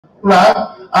Right.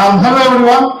 Hello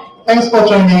everyone. Thanks for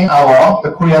joining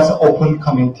the Korea's Open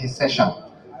Community session.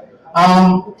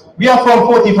 We are from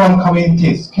 4 different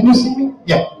communities. Can you see me?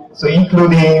 Yeah. So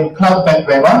including Cloud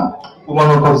Bandwagon,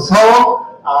 Women Who Code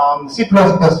Seoul, C++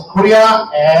 Korea,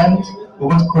 and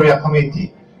Ubuntu Korea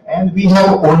community. And we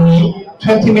have only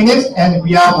 20 minutes, and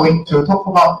we are going to talk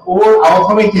about all our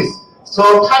communities.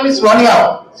 So time is running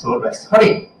out. So let's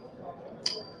hurry.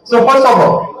 So first of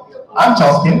all, I'm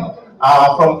Justin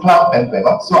from Cloud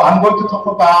Bandwagon. So I'm going to talk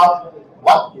about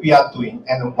what we are doing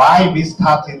and why we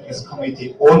started this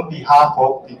community on behalf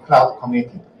of the cloud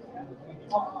community.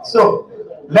 So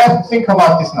let's think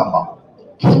about this number.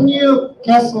 Can you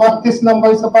guess what this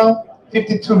number is about?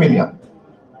 52 million.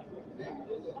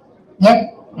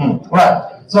 Yeah?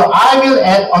 Right. So I will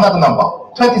add another number,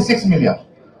 26 million.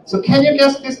 So can you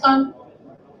guess this time?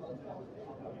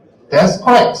 That's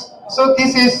correct. So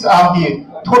this is the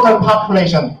total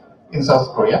population in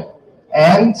South Korea.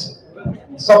 And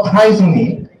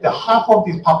surprisingly, the half of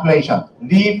this population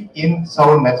live in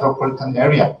Seoul metropolitan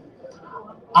area.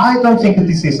 I don't think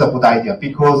this is a good idea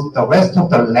because the rest of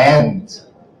the land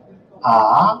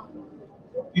are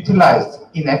utilized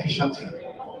inefficiently.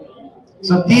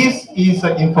 So this is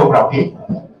an infographic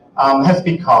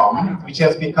which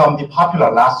has become the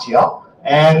popular last year,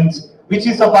 and which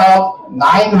is about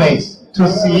 9 ways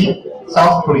to see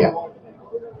South Korea.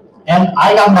 And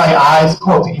I got my eyes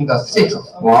caught in the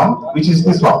 6th one, which is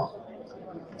this one.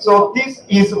 So this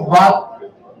is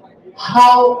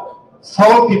how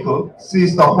Seoul people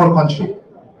sees the whole country.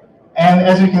 And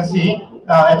as you can see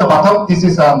at the bottom, this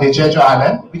is the Jeju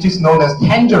Island, which is known as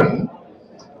Tangerine.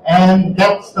 And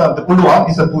that's the blue one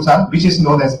is the Busan, which is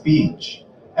known as beach.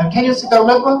 And can you see the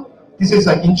red one? This is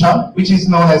Incheon, which is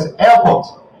known as airport.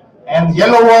 And the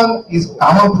yellow one is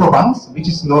Provence, which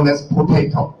is known as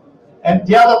potato. And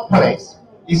the other place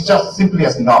is just simply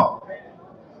as North.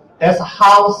 That's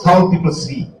how Seoul people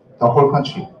see the whole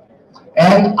country.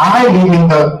 And I live in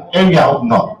the area of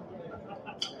North.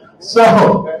 So,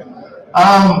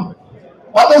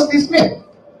 what does this mean?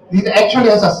 It actually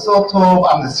has a sort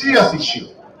of serious issue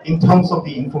in terms of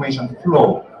the information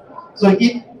flow. So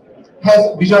it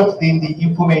has resulted in the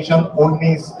information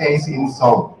only stays in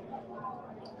Seoul.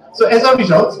 So as a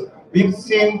result, we've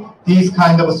seen this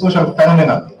kind of social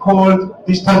phenomenon called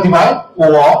digital divide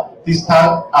or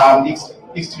digital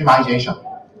extremization.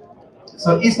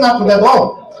 So it's not good at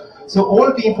all. So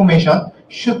all the information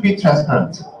should be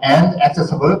transparent and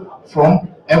accessible from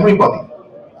everybody.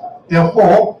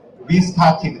 Therefore, we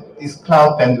started this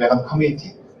Cloud Bandwagon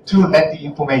community to let the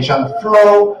information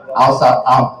flow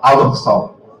out of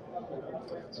Seoul.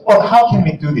 But how can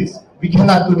we do this? We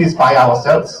cannot do this by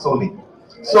ourselves solely.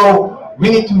 So we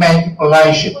need to make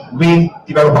alliances with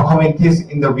developer communities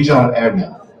in the regional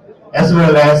area, as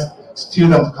well as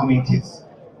student communities,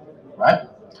 right?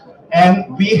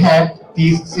 And we have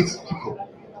these 6 people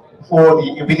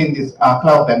within these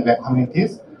Cloud Bandwagon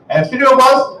communities, and 3 of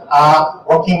us are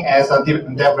working as a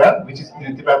developer, which is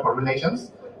in developer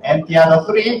relations, and the other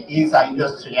 3 is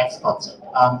industry experts,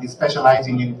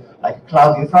 specializing in like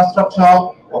cloud infrastructure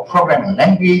or programming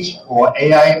language or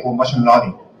AI or machine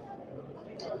learning.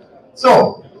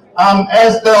 So,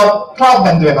 as the Cloud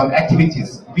Bandwagon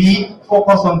activities, we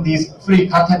focus on these 3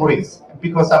 categories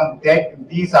because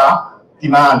these are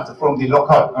demands from the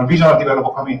local and regional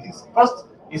developer communities. First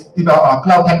is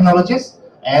cloud technologies,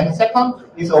 and second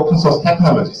is open source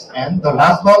technologies, and the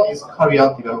last one is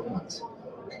career development.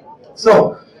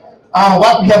 So,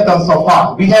 what we have done so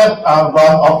far, we have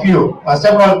run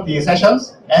several of the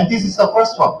sessions, and this is the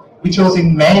first one, which was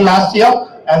in May last year,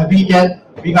 and we got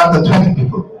the 20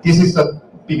 people. This is the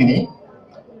beginning,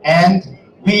 and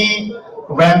we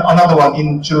ran another one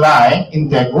in July in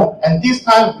Daegu, and this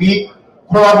time we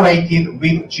collaborated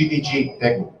with GDG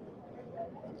Daegu.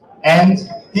 And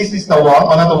this is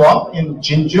another one in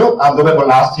Jinju, November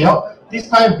last year. This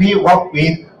time we worked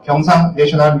with Gyeongsang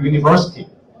National University,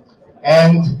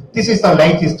 and this is the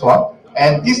latest one.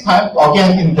 And this time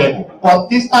again in Daegu, but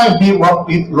this time we worked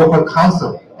with local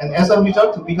council, and as a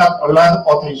result, we got a lot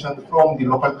of attention from the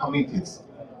local communities.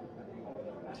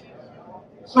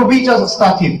 So we just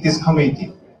started this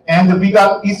community, and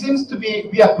it seems to be,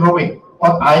 we are growing,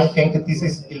 but I think this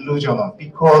is illusional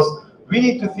because we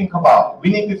need to think about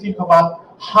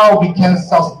how we can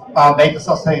make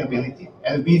sustainability,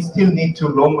 and we still need to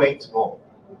long way to go.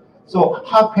 So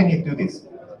how can you do this?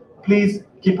 Please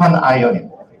keep an eye on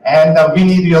it, and we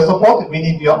need your support, we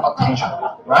need your attention,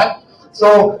 right?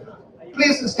 So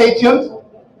please stay tuned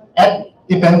at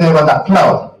the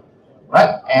Bandwagon.cloud,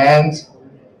 right? And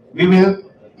we will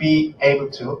be able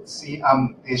to see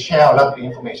share a lot of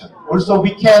information. Also,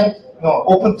 we can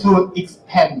open to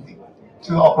expand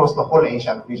to across the whole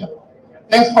Asian region.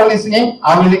 Thanks for listening.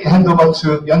 I will hand over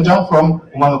to Younjung from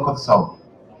Women Who Code Seoul.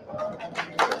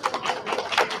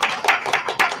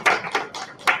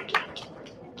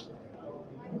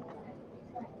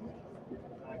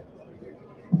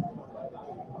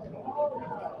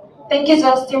 Thank you,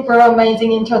 Justin, for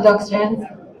amazing introduction.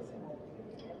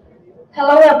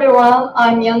 Hello, everyone.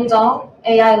 I'm Younjung,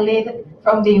 AI lead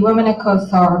from the Women Who Code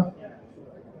Seoul.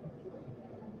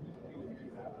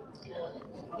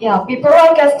 Yeah, before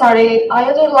I get started,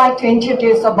 I would like to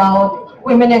introduce about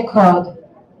Women Who Code,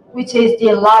 which is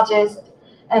the largest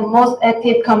and most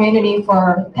active community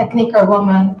for technical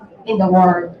women in the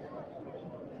world.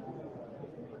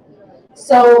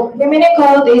 So, Women Who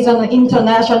Code is an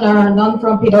international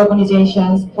non-profit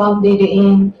organization founded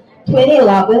in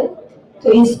 2011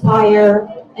 to inspire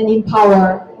and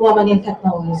empower women in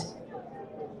technology.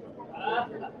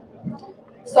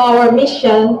 So our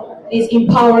mission is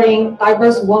empowering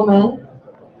diverse women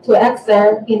to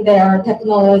excel in their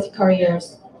technology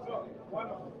careers.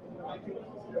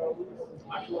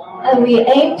 And we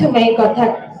aim to make a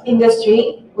tech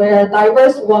industry where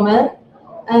diverse women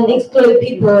and excluded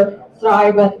people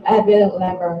thrive at every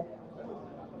level.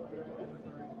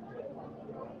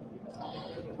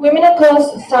 Women Who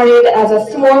Code started as a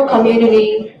small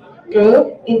community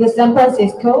group in San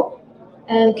Francisco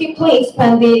and quickly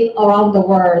expanded around the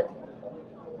world.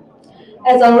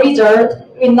 As a result,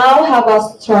 we now have a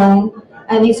strong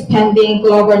and expanding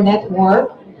global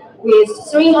network with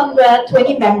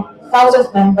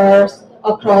 320,000 members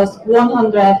across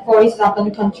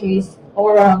 147 countries all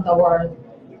around the world.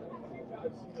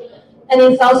 And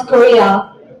in South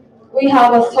Korea, we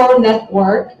have a Seoul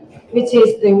network, which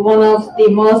is one of the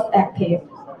most active.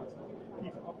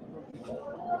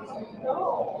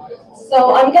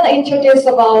 So I'm going to introduce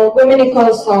about Women Who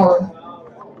Code Seoul.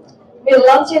 We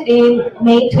launched it in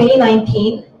May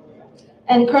 2019,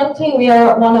 and currently we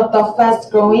are one of the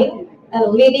fast-growing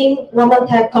and leading women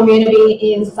tech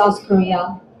community in South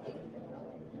Korea.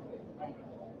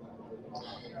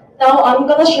 Now I'm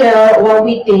going to share what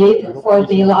we did for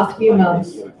the last few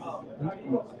months.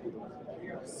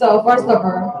 So first of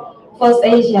all,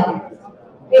 FOSSASIA.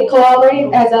 We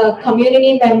collaborate as a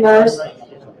community members,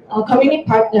 a community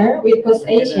partner with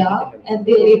FOSSASIA and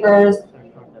delivers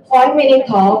 5-minute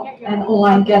talk and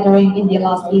online gathering in the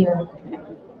last year.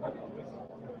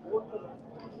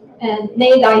 And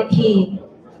NAID IT.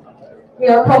 We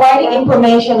are providing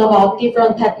information about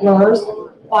different tech roles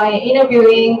by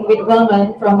interviewing with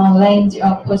women from a range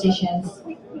of positions.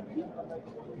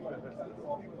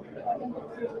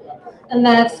 And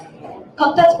next,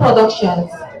 content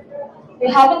productions. We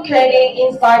have been creating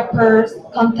insight-first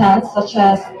content such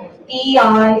as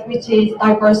DEI, which is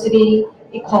diversity,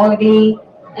 equality,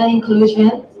 and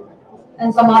inclusion,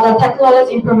 and some other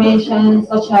technology information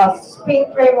such as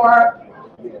Spring Framework,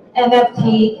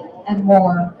 NFT, and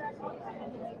more.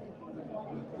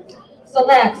 So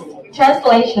next,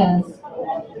 translations.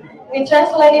 We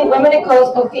translated Women Who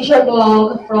Code's official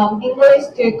blog from English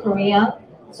to Korean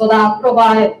so that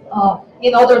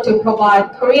in order to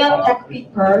provide Korean tech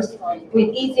speakers with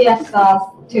easy access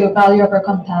to valuable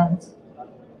content.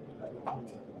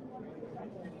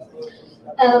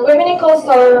 And Women Who Code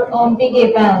Seoul big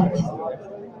event.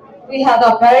 We had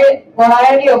a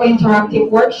variety of interactive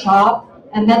workshops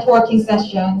and networking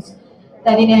sessions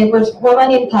that enables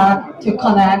women in tech to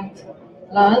connect,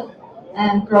 learn,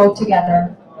 and grow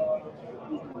together.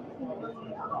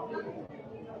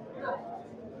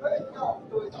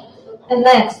 And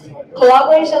next,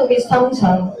 collaboration with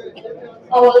Samsung.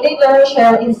 Our leaders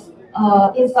share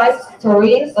insight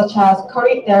stories such as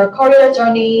their career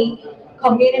journey,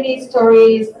 community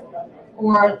stories,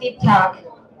 or deep tech.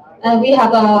 And we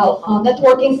had a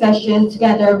networking session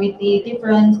together with the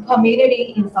different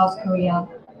community in South Korea.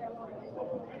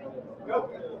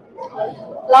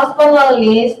 Last but not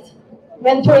least,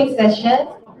 mentoring session.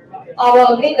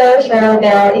 Our leaders share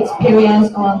their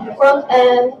experience on front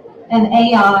end and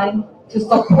AI to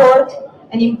support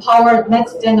and empower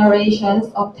next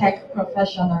generations of tech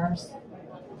professionals.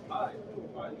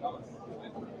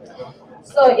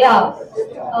 So yeah,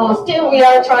 still we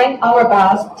are trying our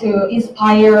best to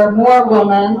inspire more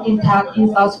women in tech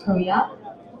in South Korea.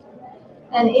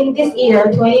 And in this year,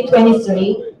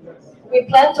 2023, we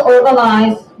plan to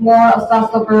organize more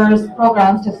accessible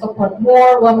programs to support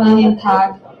more women in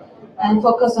tech and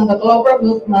focus on the global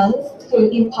movements to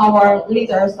empower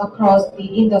leaders across the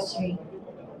industry.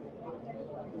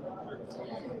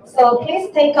 So please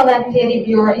stay connected if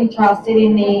you are interested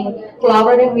in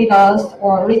collaborating with us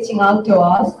or reaching out to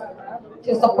us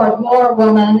to support more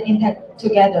women in tech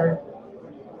together.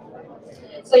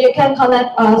 So you can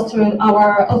connect us through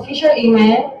our official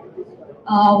email,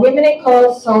 Women Who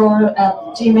Code Seoul at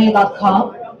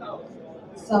gmail.com.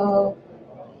 So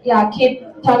yeah, keep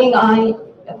turning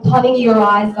your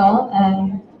eyes on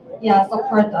and yeah,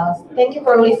 support us. Thank you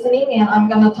for listening, and I'm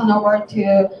gonna turn over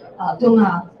to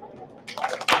Dongha.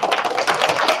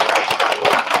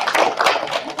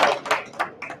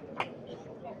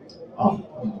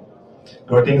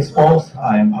 Greetings, folks.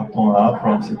 I'm Dongha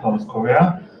from South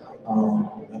Korea.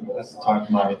 Let's start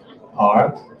my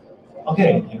part.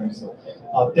 Okay, here we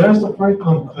go. There's a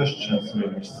frequent questions we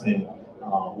receive.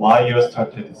 Why you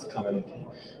started this community?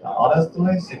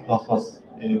 Honestly, C++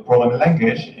 programming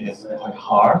language is quite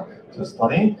hard to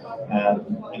study, and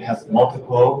it has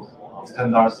multiple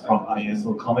standards from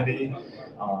ISO committee,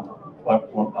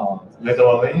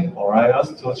 literally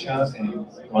various solutions in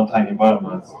runtime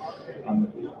environments.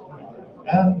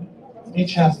 And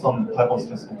each has some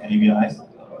platform-specific APIs.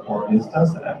 For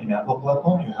instance, in Apple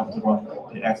platform, you have to run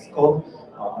the Xcode.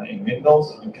 In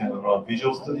Windows, you can run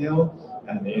Visual Studio,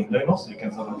 and in Linux, you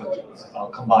can sort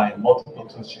of combine multiple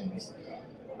tool chains.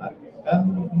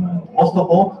 And most of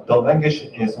all, the language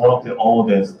is one of the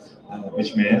oldest,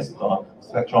 which means the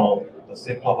spectrum of the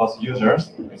C++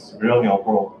 users is really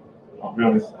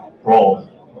broad.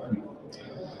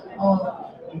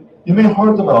 You may have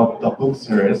heard about the book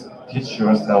series, Teach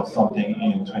Yourself Something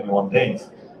in 21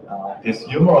 Days. This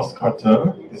humorous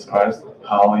cartoon describes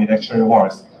how it actually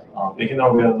works.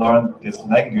 Beginner will learn this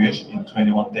language in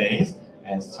 21 days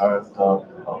and start the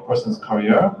person's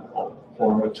career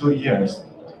for 2 years.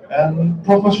 And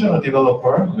professional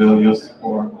developer will use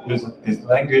this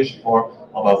language for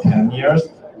about 10 years,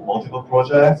 multiple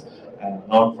projects, and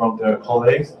learn from their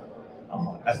colleagues.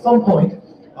 At some point,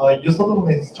 you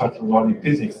suddenly start learning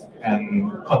physics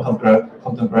and quantum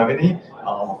gravity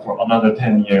for another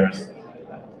 10 years.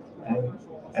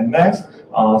 And next,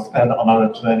 spend another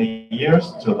 20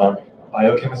 years to learn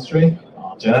biochemistry,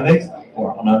 genetics,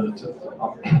 for another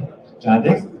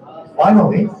genetics.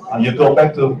 Finally, you go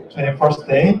back to 21st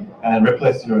day and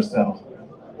replace yourself.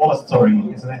 What a story,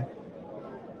 isn't it?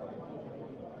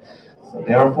 So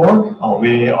therefore,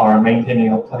 we are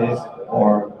maintaining a place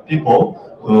for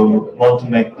people who want to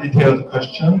make detailed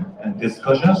questions and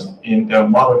discussions in their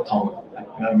mother tongue,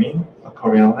 I mean, a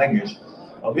Korean language.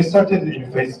 We started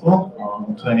in Facebook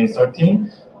in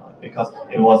 2013 because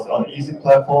it was an easy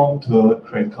platform to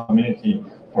create community.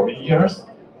 For years,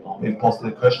 we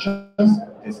posted questions,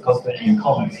 discussed it in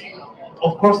comments.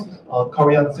 Of course,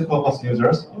 Korean C++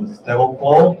 users use stable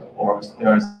flow or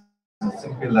there is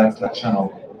simply like Slack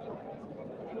channel.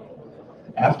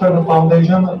 After the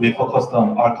foundation, we focused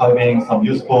on archiving some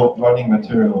useful learning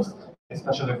materials,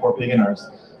 especially for beginners.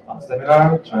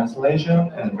 Seminar,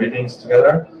 translation, and readings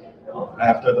together.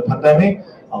 After the pandemic,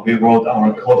 we wrote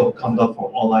our code of conduct for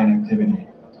online activity.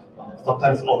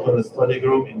 Sometimes open the study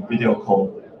group in video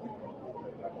call.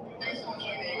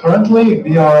 Currently,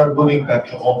 we are moving back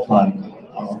to offline,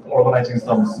 organizing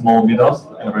some small meetups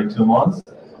every 2 months,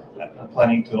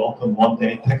 planning to open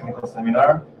one-day technical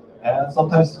seminar, and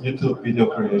sometimes YouTube video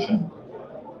creation.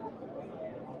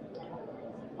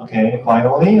 Okay,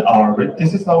 finally,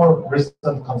 this is our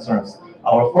recent concerns.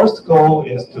 Our first goal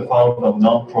is to found a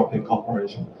non-profit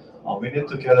corporation. We need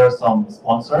to gather some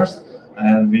sponsors,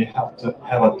 and we have to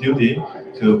have a duty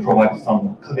to provide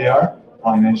some clear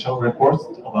financial reports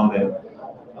about it.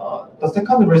 The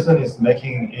second reason is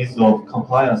making ease of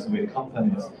compliance with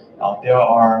companies. There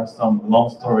are some long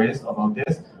stories about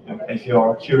this. If you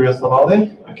are curious about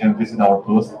it, you can visit our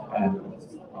booth and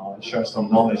share some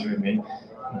knowledge with me.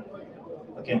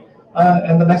 Okay,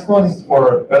 and the next one is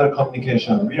for better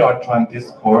communication. We are trying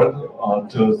Discord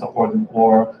to support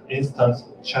more instant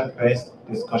chat-based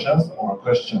discussions or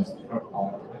questions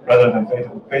rather than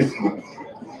Facebook.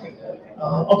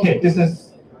 Okay,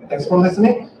 thanks for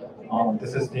listening.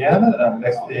 This is the end.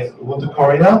 Next is Ubuntu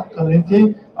Korea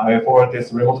community. I will forward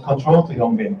this remote control to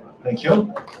Youngbin. Thank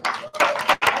you.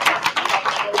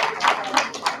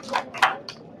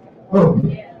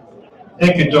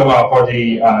 Thank you, Dongha, for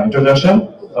the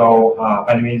introduction. So,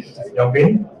 my name is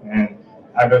Youngbin, and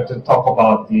I'm going to talk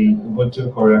about the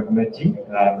Ubuntu Korea community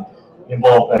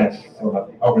involved as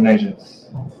organizations.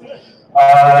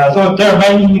 So there are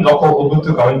many local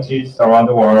Ubuntu communities around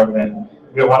the world, and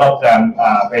we're one of them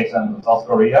based in South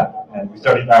Korea, and we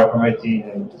started our community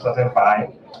in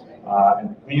 2005.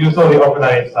 And we usually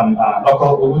organize some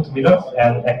local Ubuntu meetups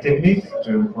and activities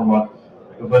to promote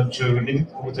Ubuntu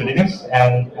Linux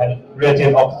and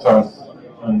related open source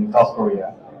in South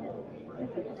Korea.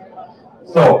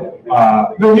 So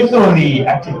we're usually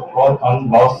active on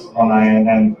both online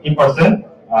and in person.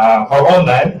 For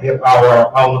online, we have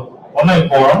our own online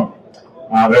forum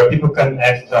where people can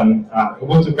ask some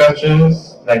Ubuntu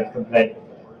questions, like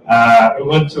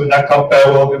Ubuntu not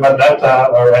compatible with my data,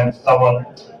 or when someone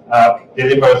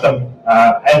deliver some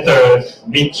answers,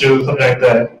 meet you, something like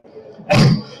that.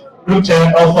 Group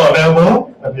chat also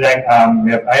available. Like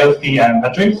we have IoT and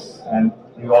metrics, and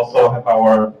we also have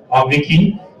our own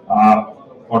wiki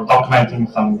for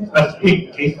documenting some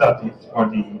specific case studies for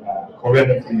the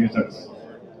Korean users.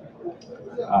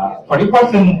 For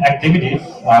in-person activities,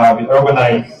 we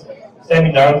organize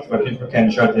seminars where people can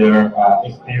share their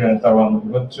experience around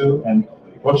Ubuntu, and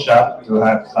workshop to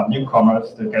have some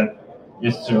newcomers to get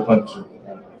used to Ubuntu.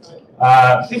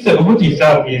 Since the Ubuntu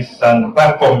itself is a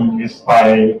platform used by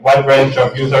a wide range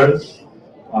of users,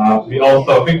 we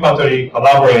also frequently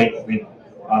collaborate with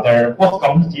other host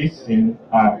communities in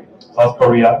South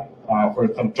Korea for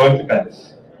some joint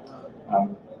events.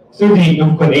 Through the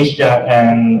Ubuntu Asia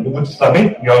and Ubuntu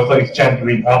Summit, we also exchange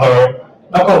with other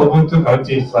local Ubuntu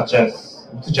communities such as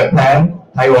Ubuntu Japan,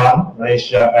 Taiwan,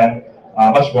 Malaysia, and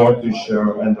much more to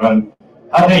share and learn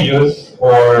how they use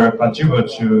or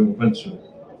contribute to Ubuntu.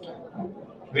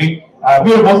 We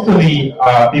are mostly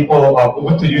people of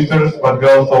Ubuntu users, but we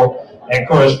also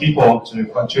encourage people to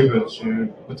contribute to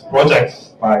Ubuntu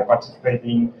projects by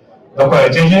participating in local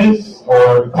exchanges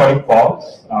or recording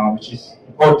blogs, which is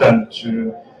important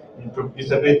to improve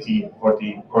usability for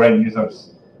the Korean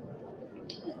users.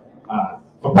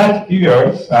 For past few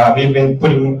years, we've been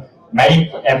putting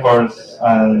many efforts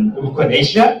on Ubuntu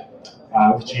Asia,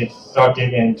 which is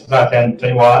started in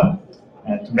 2021,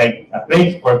 and to make a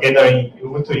place for gathering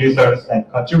Ubuntu users and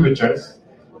contributors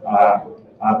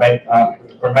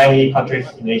for many countries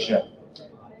in Asia.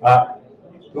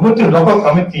 Ubuntu local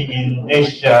community in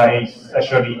Asia is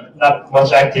actually not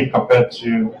much active compared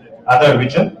to other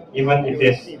regions. Even if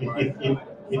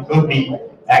it will be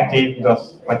active, it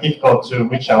was quite difficult to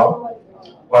reach out.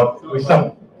 But with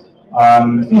some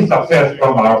success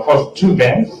from our first two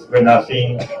events, we're now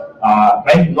seeing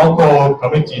many local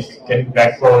communities getting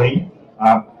back slowly.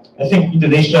 I think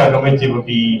Indonesia community will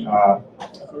be a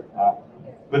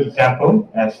good example,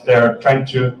 as they're trying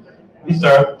to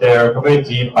reserve their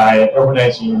community by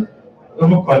organizing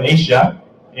Ubuntu Asia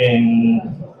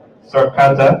in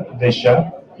Jakarta,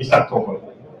 Indonesia, this October.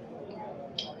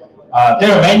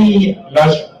 There are many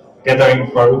large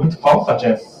gatherings for Ubuntu such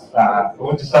as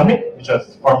Ubuntu Summit, which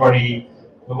was formerly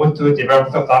Ubuntu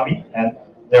Developer Summit, and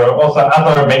there are also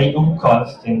other many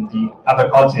Ubuntu in the other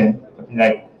continent,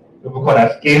 like Ubuntu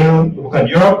at Scale, Ubuntu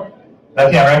Europe,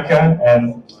 Latin America,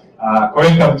 and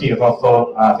Korean community is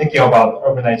also thinking about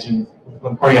organizing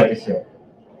Ubuntu Korea this year.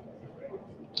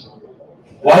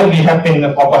 While we have been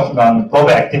focusing on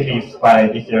global activities by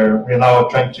this year, we're now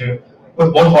trying to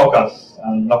put more focus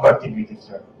on local activities this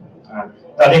year.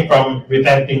 Starting from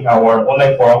revamping our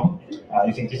online forum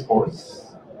using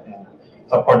Discourse, and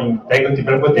supporting Bandwagon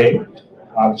Developer Day,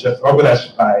 which was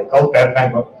organized by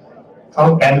Bandwagon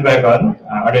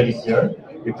earlier this year.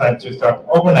 We plan to start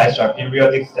organize our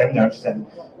periodic seminars and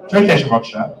translation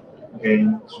workshop,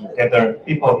 again, to gather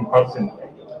people in person.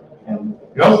 And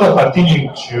we also continue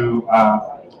to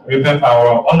revamp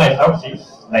our online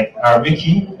services, like our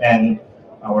wiki and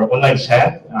our online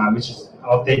chat, which is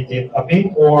outdated a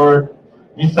bit or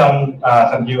need some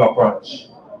new approach.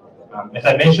 As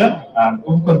I mentioned,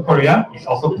 Ubuntu Korea is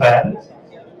also planned.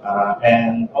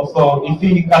 And also, if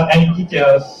you got any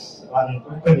details on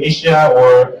Ubuntu Asia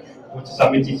or Ubuntu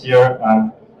Summit this year,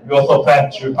 we also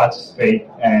plan to participate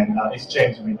and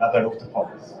exchange with other Ubuntu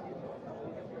folks.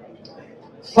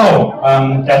 So,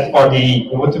 that's for the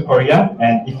Ubuntu Korea,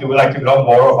 and if you would like to learn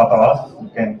more about us, you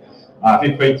can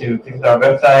feel free to visit our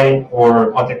website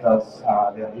or contact us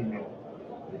via email.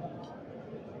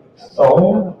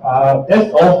 So,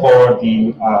 that's all for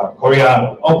the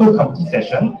Korean Open Community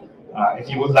session. If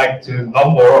you would like to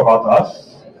learn more about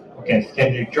us, you can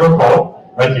scan the QR code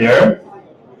right here,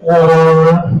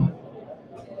 or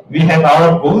we have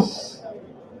our booth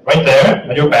right there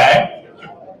on your back.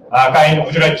 Kain,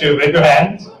 would you like to raise your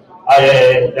hand?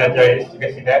 Yeah, there is. You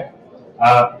can see that.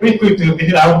 Feel free to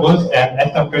visit our booth and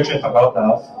ask some questions about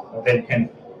us, so that you can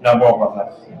learn more about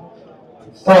us.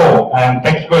 So,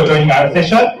 thank you for joining our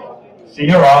session. See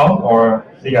you around, or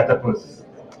see you at the booth.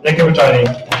 Thank you for joining.